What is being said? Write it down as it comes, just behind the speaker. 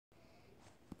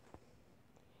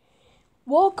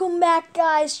Welcome back,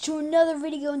 guys, to another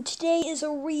video, and today is a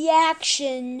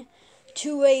reaction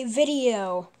to a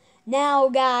video. Now,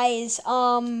 guys,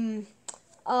 today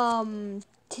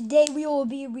we will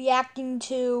be reacting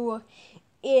to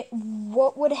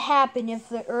what would happen if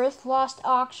the Earth lost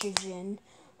oxygen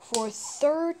for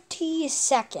 30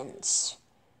 seconds.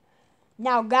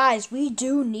 Now, guys, we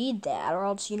do need that, or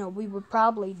else, we would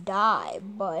probably die,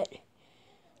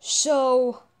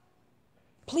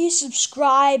 please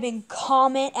subscribe and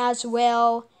comment as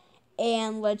well.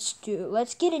 And let's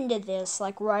get into this,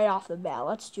 like, right off the bat.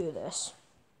 Let's do this.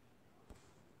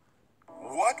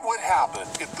 What would happen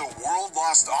if the world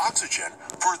lost oxygen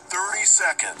for 30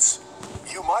 seconds?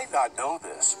 You might not know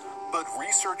this, but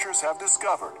researchers have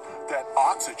discovered that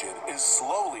oxygen is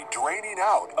slowly draining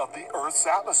out of the Earth's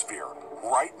atmosphere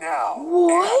right now.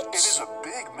 What? And it is a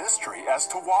big mystery as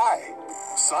to why.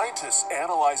 Scientists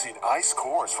analyzing ice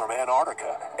cores from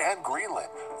Antarctica and Greenland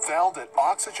found that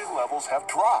oxygen levels have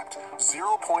dropped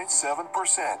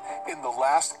 0.7% in the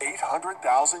last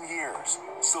 800,000 years.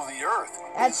 So the Earth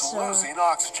is losing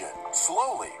oxygen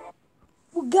slowly.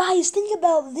 Well, guys, think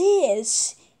about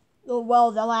this.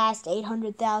 Well, the last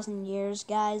 800,000 years,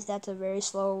 guys, that's a very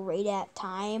slow rate at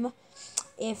time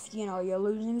if, you're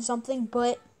losing something.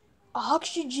 But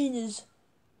oxygen is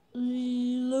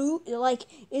leaking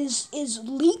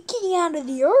out of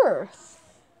the Earth.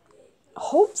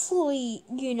 Hopefully,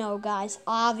 guys,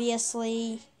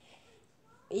 obviously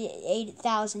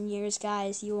 8,000 years,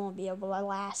 guys, you won't be able to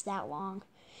last that long.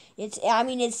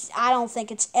 I don't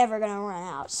think it's ever gonna run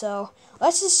out. So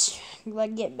let's just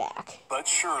get back. But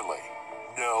surely,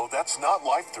 no, that's not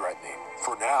life-threatening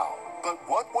for now. But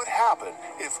what would happen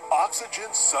if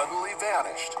oxygen suddenly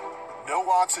vanished? No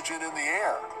oxygen in the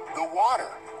air, the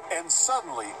water, and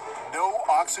suddenly no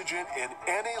oxygen in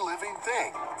any living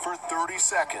thing for 30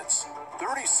 seconds.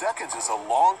 30 seconds is a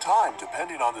long time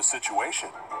depending on the situation.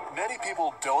 Many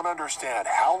people don't understand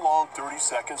how long 30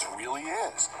 seconds really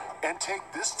is and take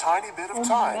this tiny bit of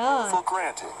time for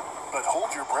granted. But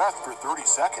hold your breath for 30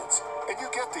 seconds and you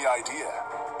get the idea.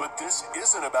 But this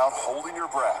isn't about holding your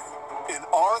breath. In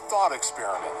our thought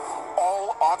experiment,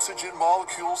 all oxygen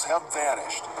molecules have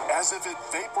vanished, as if it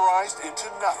vaporized into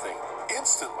nothing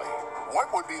instantly.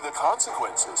 What would be the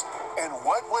consequences? And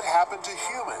what would happen to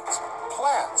humans,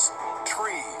 plants,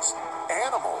 trees,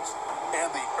 animals,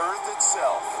 and the Earth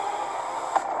itself?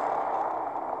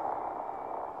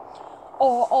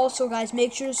 Oh, also, guys,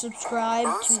 make sure to subscribe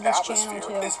Earth's to this channel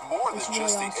too. Is more than really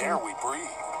just awesome. the air we breathe.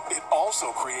 It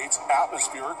also creates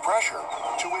atmospheric pressure,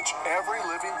 to which every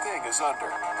living thing is under.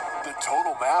 The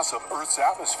total mass of Earth's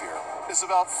atmosphere is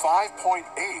about 5.8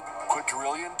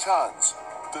 quadrillion tons.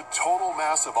 The total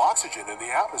mass of oxygen in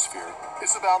the atmosphere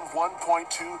is about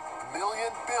 1.2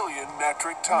 million billion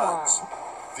metric tons. Wow.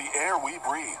 The air we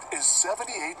breathe is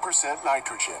 78%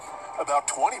 nitrogen, about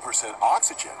 20%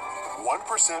 oxygen,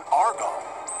 1% argon,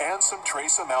 and some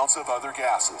trace amounts of other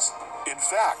gases. In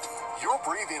fact, you're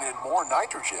breathing in more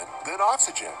nitrogen than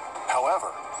oxygen.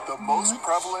 However, the most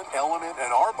prevalent element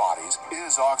in our bodies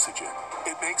is oxygen.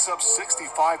 It makes up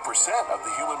 65% of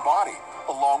the human body,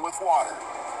 along with water.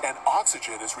 And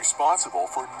oxygen is responsible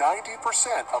for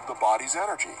 90% of the body's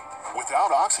energy.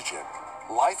 Without oxygen,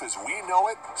 life as we know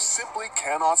it simply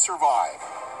cannot survive.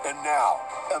 And now,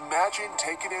 imagine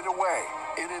taking it away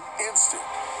in an instant.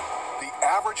 The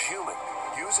average human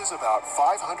uses about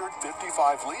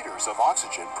 555 liters of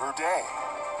oxygen per day.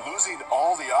 Losing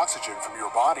all the oxygen from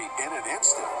your body in an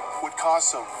instant would cause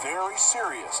some very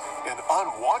serious and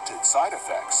unwanted side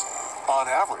effects. On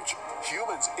average,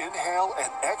 humans inhale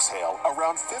and exhale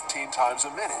around 15 times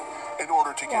a minute in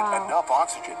order to get enough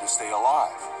oxygen to stay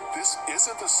alive. This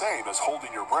isn't the same as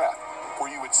holding your breath,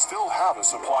 where you would still have a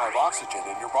supply of oxygen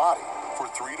in your body for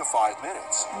 3 to 5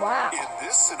 minutes. Wow. In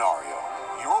this scenario,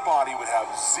 your body would have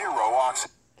zero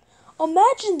oxygen.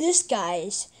 Imagine this,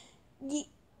 guys.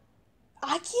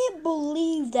 I can't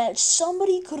believe that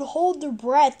somebody could hold their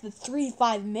breath for 3 to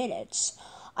 5 minutes.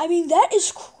 That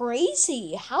is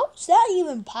crazy. How is that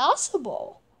even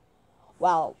possible?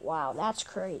 Wow, that's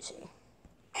crazy.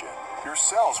 Your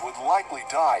cells would likely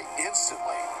die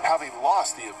instantly, having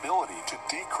lost the ability to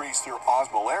decrease their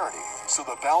osmolarity, so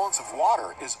the balance of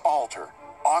water is altered.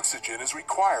 Oxygen is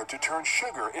required to turn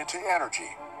sugar into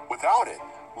energy. Without it,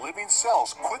 living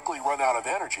cells quickly run out of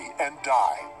energy and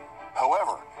die.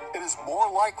 However, it is more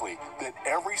likely that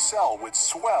every cell would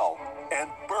swell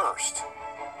and burst.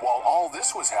 While all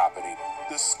this was happening,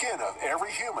 the skin of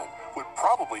every human would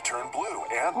probably turn blue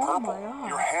and purple.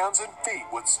 Your hands and feet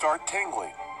would start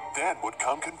tingling. Then would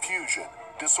come confusion,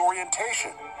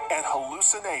 disorientation, and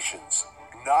hallucinations.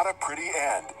 Not a pretty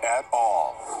end at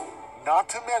all. Not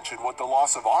to mention what the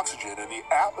loss of oxygen in the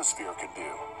atmosphere can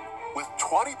do. With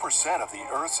 20% of the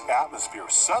Earth's atmosphere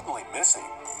suddenly missing,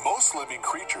 most living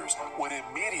creatures would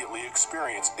immediately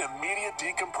experience immediate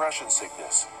decompression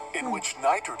sickness, in which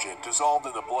nitrogen dissolved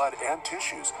in the blood and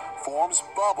tissues forms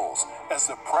bubbles as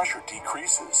the pressure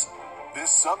decreases. This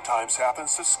sometimes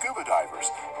happens to scuba divers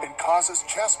and causes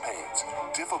chest pains,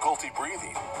 difficulty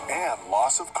breathing, and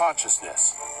loss of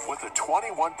consciousness. With a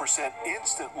 21%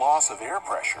 instant loss of air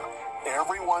pressure,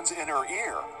 everyone's inner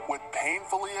ear would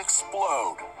painfully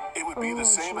explode. It would be the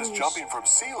same as jumping from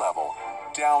sea level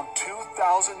down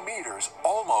 2,000 meters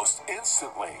almost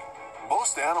instantly.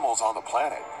 Most animals on the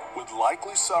planet would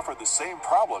likely suffer the same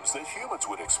problems that humans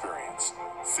would experience.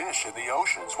 Fish in the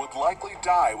oceans would likely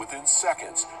die within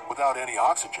seconds without any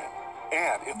oxygen.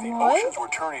 And if the oceans were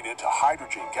turning into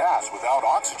hydrogen gas without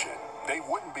oxygen, they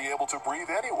wouldn't be able to breathe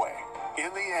anyway.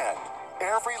 In the end,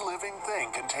 every living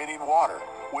thing containing water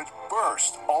would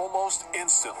burst almost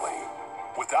instantly.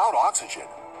 Without oxygen,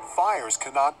 fires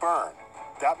cannot burn.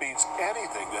 That means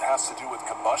anything that has to do with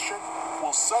combustion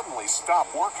will suddenly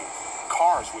stop working.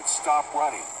 Cars would stop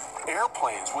running.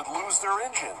 Airplanes would lose their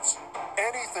engines.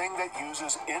 Anything that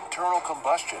uses internal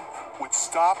combustion would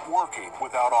stop working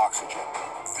without oxygen.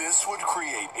 This would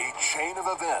create a chain of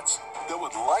events that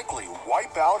would likely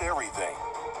wipe out everything.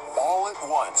 All at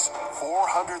once,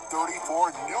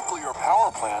 434 nuclear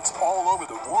power plants all over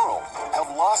the world have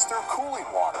lost their cooling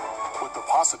water, with the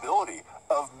possibility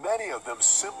of many of them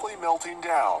simply melting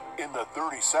down in the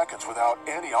 30 seconds without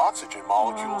any oxygen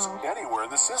molecules anywhere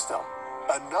in the system.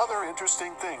 Another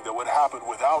interesting thing that would happen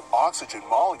without oxygen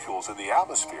molecules in the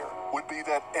atmosphere would be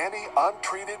that any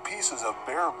untreated pieces of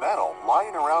bare metal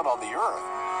lying around on the Earth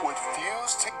would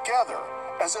fuse together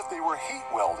as if they were heat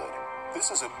welded.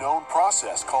 This is a known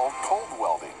process called cold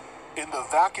welding. In the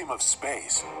vacuum of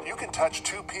space, you can touch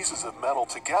two pieces of metal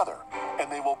together,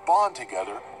 and they will bond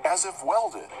together as if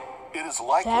welded. It is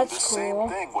likely the same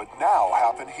thing would now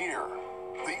happen here.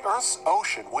 The Earth's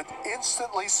ocean would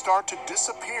instantly start to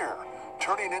disappear,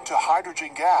 turning into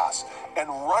hydrogen gas and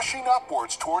rushing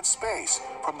upwards towards space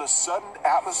from the sudden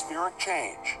atmospheric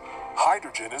change.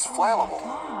 Hydrogen is flammable,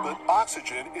 but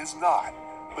oxygen is not.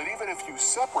 But even if you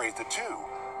separate the two,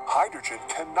 hydrogen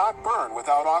cannot burn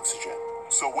without oxygen.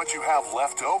 So what you have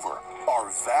left over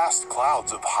are vast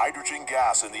clouds of hydrogen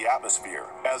gas in the atmosphere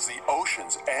as the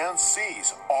oceans and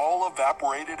seas all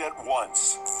evaporated at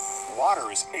once.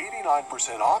 Water is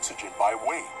 89% oxygen by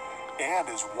weight and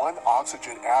is one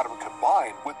oxygen atom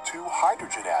combined with two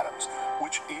hydrogen atoms,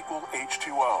 which equal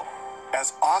H2O.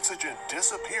 As oxygen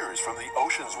disappears from the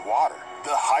ocean's water,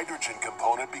 the hydrogen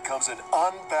component becomes an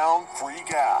unbound free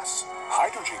gas.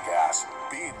 Hydrogen gas,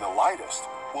 being the lightest,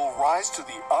 will rise to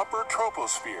the upper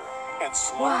troposphere and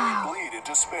slowly bleed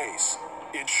into space.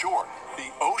 In short, the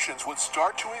oceans would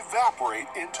start to evaporate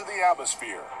into the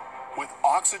atmosphere. With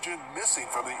oxygen missing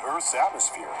from the Earth's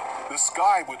atmosphere, the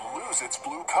sky would lose its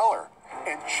blue color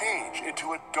and change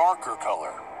into a darker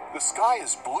color. The sky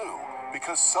is blue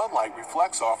because sunlight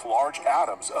reflects off large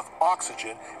atoms of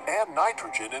oxygen and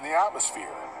nitrogen in the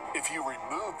atmosphere. If you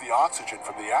remove the oxygen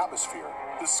from the atmosphere,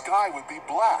 the sky would be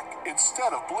black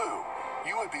instead of blue.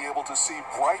 You would be able to see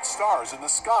bright stars in the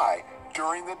sky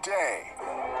during the day.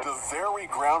 The very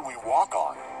ground we walk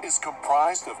on is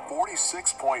comprised of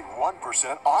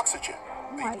 46.1% oxygen.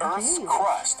 The Earth's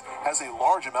crust has a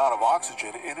large amount of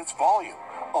oxygen in its volume,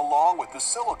 along with the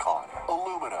silicon,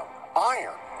 aluminum,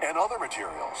 iron, and other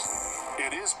materials.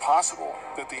 It is possible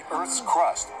that the Earth's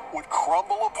crust would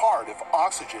crumble apart if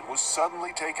oxygen was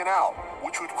suddenly taken out,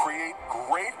 which would create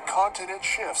great continent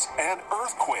shifts and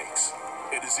earthquakes.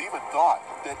 It is even thought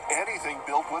that anything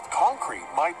built with concrete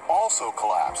might also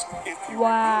collapse if you removed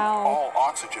all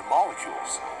oxygen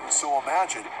molecules. So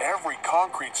imagine every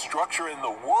concrete structure in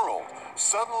the world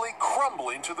suddenly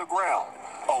crumbling to the ground,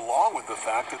 along with the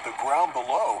fact that the ground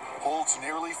below holds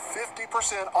nearly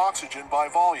 50% oxygen by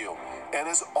volume and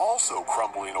is also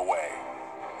crumbling away.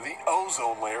 The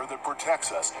ozone layer that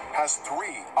protects us has 3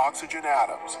 oxygen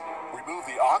atoms. Remove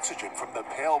the oxygen from the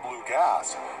pale blue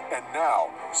gas, and now,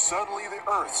 suddenly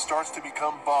the Earth starts to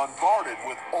become bombarded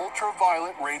with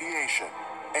ultraviolet radiation.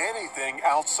 Anything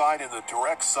outside in the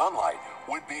direct sunlight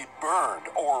would be burned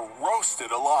or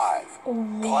roasted alive.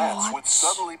 Plants would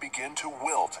suddenly begin to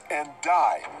wilt and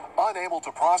die, unable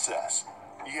to process.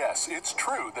 Yes, it's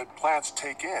true that plants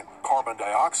take in carbon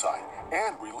dioxide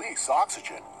and release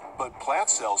oxygen, but plant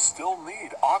cells still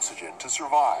need oxygen to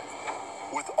survive.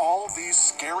 With all of these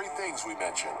scary things we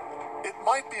mentioned, it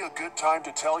might be a good time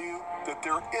to tell you that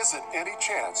there isn't any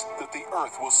chance that the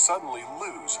Earth will suddenly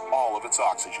lose all of its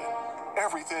oxygen.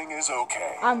 everything is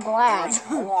okay. I'm There glad. is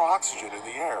more oxygen in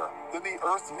the air than the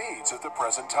Earth needs at the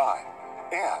present time.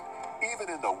 And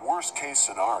even in the worst case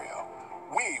scenario,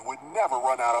 we would never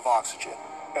run out of oxygen,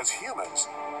 as humans,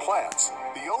 plants,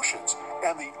 the oceans,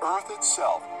 and the Earth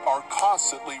itself are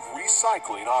constantly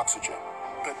recycling oxygen.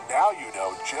 But now you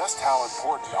know just how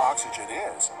important oxygen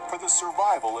is for the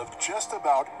survival of just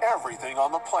about everything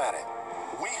on the planet.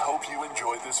 We hope you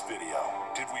enjoyed this video.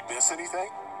 Did we miss anything?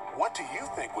 What do you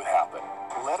think would happen?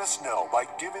 Let us know by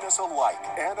giving us a like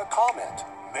and a comment.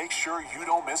 Make sure you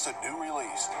don't miss a new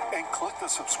release and click the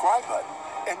subscribe button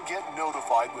and get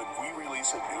notified when we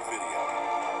release a new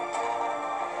video.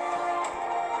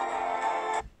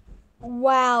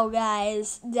 Wow,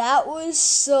 guys, that was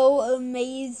so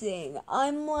amazing.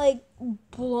 I'm like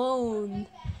blown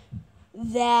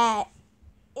that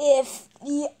if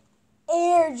the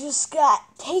air just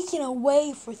got taken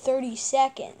away for 30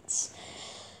 seconds,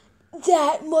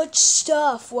 that much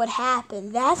stuff would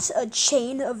happen. That's a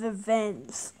chain of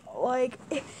events. Like,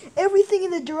 everything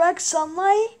in the direct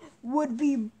sunlight would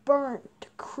be burnt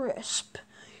crisp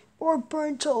or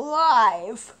burnt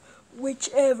alive,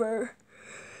 whichever.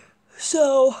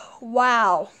 So,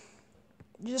 wow.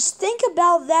 Just think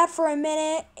about that for a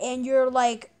minute and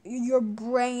your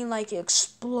brain like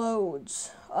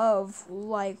explodes of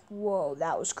like, whoa,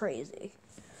 that was crazy.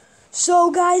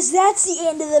 So guys, that's the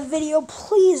end of the video.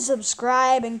 Please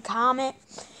subscribe and comment,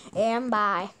 and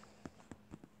bye.